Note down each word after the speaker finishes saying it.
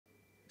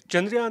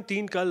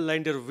चंद्रयान-3 का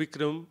lander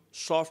Vikram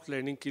soft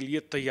landing के लिए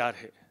तैयार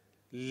है,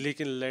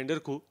 लेकिन लैंडर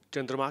को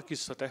चंद्रमा की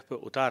सतह पर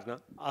उतारना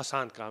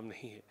आसान काम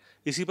नहीं है।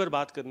 इसी पर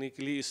बात करने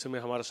के लिए इस समय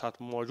हमारे साथ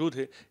मौजूद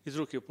है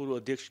इसरो के पूर्व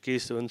अध्यक्ष के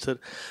Sivan sir.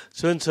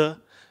 Sivan sir,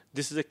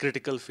 this is a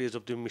critical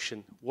phase of the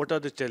mission. What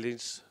are the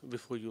challenges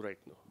before you right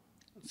now?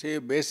 See,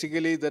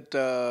 basically that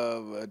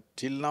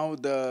till now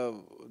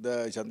the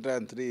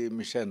Chandrayaan-3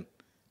 mission,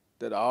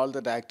 that all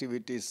that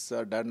activities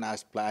are done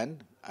as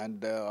planned,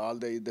 and all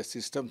the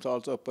systems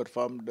also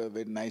performed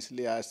very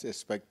nicely as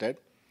expected.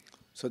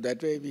 So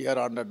that way we are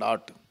on the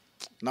dot.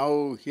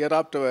 Now here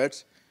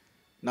afterwards,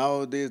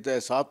 now the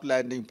soft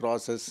landing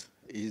process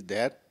is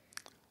there,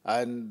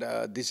 and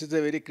this is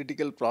a very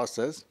critical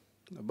process.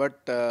 But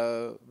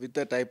with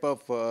the type of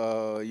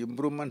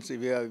improvements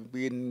we have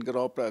been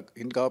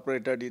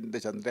incorporated in the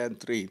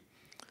Chandrayaan-3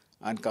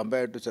 and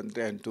compared to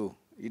Chandrayaan-2,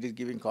 it is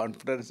giving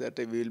confidence that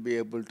we will be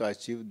able to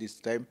achieve this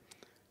time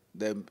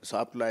the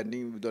soft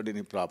landing without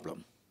any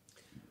problem.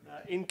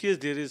 In case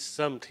there is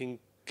something,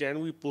 can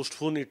we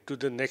postpone it to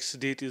the next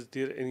date? Is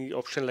there any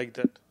option like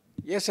that?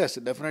 Yes,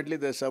 definitely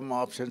there some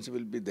options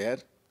will be there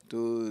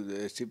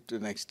to shift to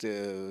next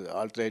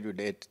alternative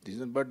date,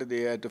 but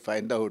they have to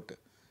find out.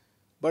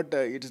 But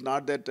it is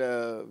not that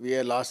we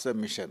have lost the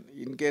mission.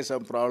 In case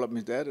some problem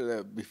is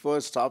there,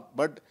 before stop,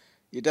 but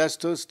it has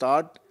to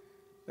start,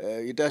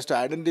 it has to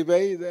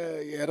identify the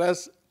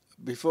errors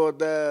before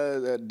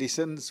the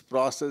descent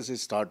process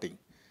is starting.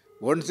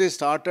 Once it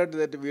started,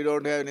 that we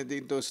don't have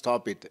anything to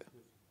stop it.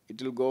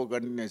 It will go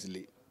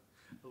continuously.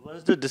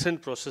 Once the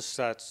descent process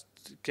starts,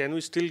 can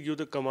we still give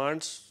the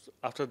commands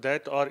after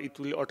that, or it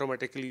will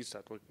automatically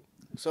start working?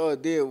 So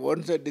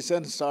once the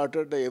descent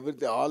started,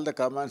 all the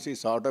commands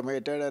is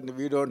automated, and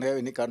we don't have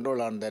any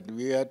control on that.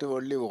 We have to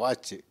only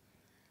watch.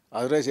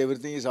 Otherwise,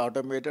 everything is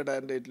automated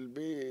and it will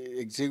be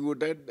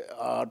executed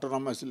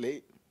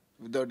autonomously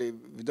without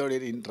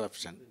any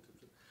interruption.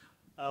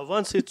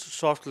 Once it's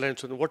soft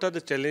lands, what are the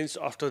challenges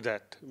after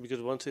that? Because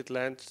once it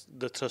lands,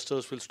 the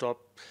thrusters will stop.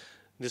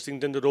 This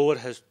thing, then the rover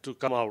has to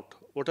come out.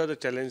 What are the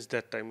challenges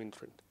that time in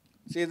front?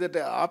 See that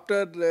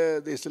after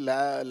this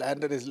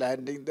lander is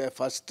landing, the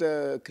first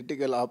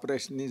critical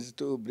operation is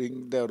to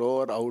bring the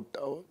rover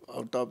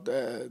out of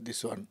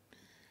this one.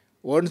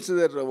 Once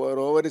the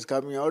rover is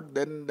coming out,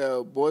 then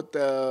both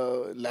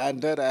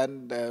lander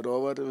and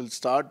rover will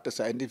start the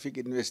scientific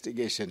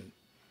investigation.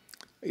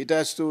 It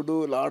has to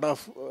do a lot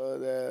of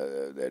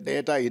the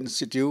data in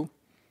situ,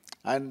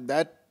 and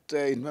that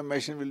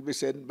information will be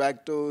sent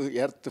back to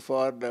Earth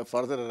for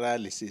further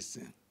analysis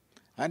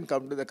and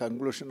come to the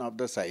conclusion of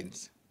the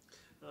science.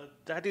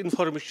 That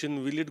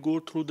information, will it go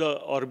through the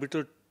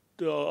orbiter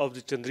of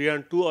the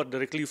Chandrayaan-2 or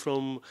directly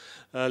from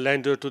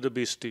lander to the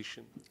base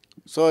station?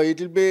 So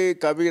it will be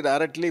coming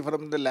directly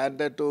from the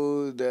lander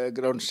to the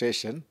ground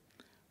station.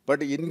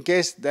 But in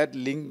case that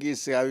link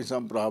is having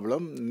some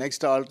problem,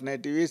 next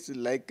alternative is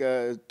like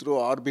through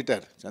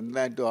orbiter.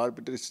 Chandrayaan-2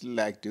 orbiter is still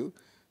active.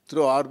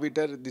 Through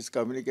orbiter, this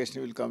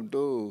communication will come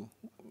to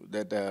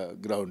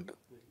that ground.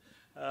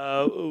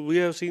 We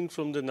have seen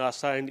from the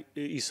NASA and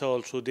ESA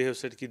also, they have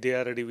said that they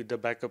are ready with the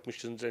backup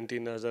missions,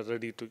 antennas are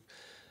ready to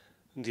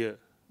there.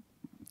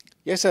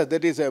 Yes, sir, there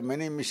is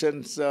many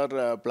missions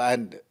are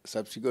planned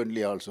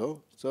subsequently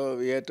also. So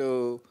we have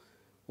to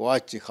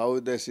watch how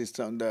the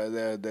system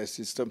the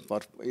system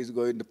is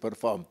going to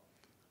perform,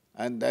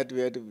 and that we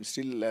have to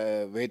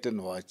still wait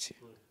and watch.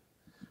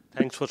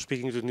 Thanks for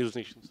speaking to News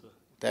Nation, sir.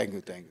 Thank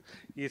you, thank you.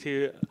 ये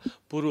थे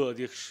पूर्व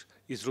अध्यक्ष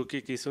इसरो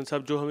के सिवन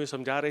साहब, जो हमें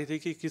समझा रहे थे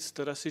कि किस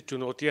तरह से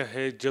चुनौतियां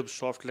हैं जब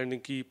सॉफ्ट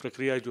लैंडिंग की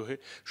प्रक्रिया जो है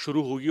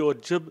शुरू होगी,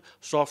 और जब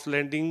सॉफ्ट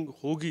लैंडिंग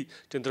होगी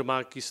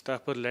चंद्रमा की सतह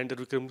पर लैंडर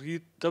विक्रम की,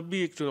 तब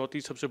भी एक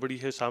चुनौती सबसे बड़ी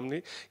है सामने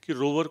कि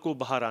रोवर को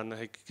बाहर आना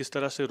है, कि किस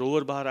तरह से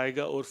रोवर बाहर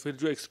आएगा और फिर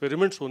जो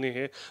एक्सपेरिमेंट्स होने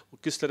हैं वो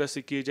किस तरह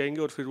से किए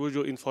जाएंगे, और फिर वो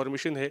जो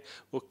इन्फॉर्मेशन है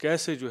वो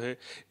कैसे जो है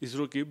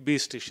इसरो के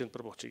बेस स्टेशन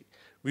पर पहुँचेगी।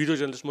 वीडियो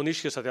जर्नलिस्ट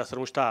मनीष के साथ यासर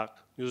मुश्ताक,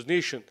 न्यूज़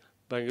नेशन,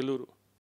 बेंगलुरु।